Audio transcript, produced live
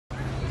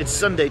It's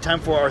Sunday,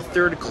 time for our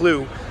third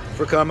clue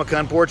for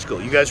Con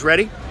Portugal. You guys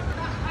ready?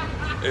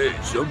 Hey,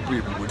 some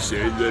people would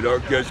say that our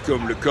guest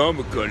coming to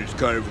Comic-Con is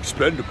kind of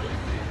expendable.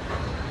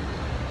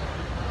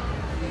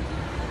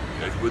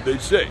 That's what they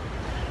say.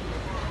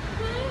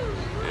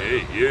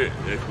 Hey, yeah,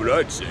 that's what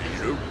I'd say,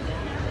 you know?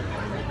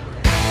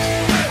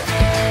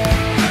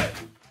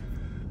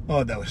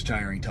 Oh, that was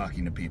tiring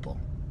talking to people.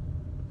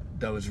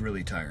 That was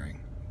really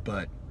tiring,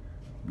 but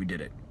we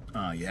did it.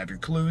 You have your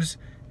clues,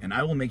 and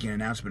I will make an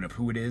announcement of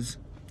who it is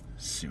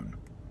soon.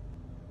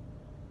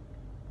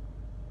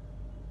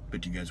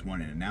 But you guys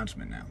want an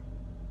announcement now?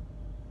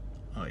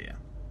 Oh yeah.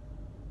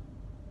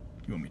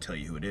 You want me to tell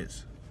you who it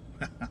is?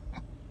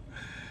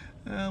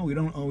 Well, we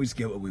don't always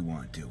get what we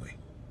want, do we?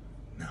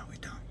 No, we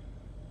don't.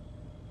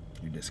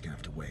 You're just gonna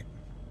have to wait.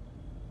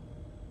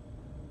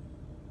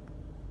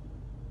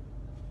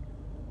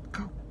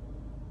 Go.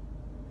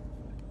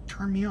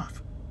 Turn me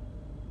off.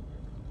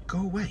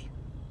 Go away.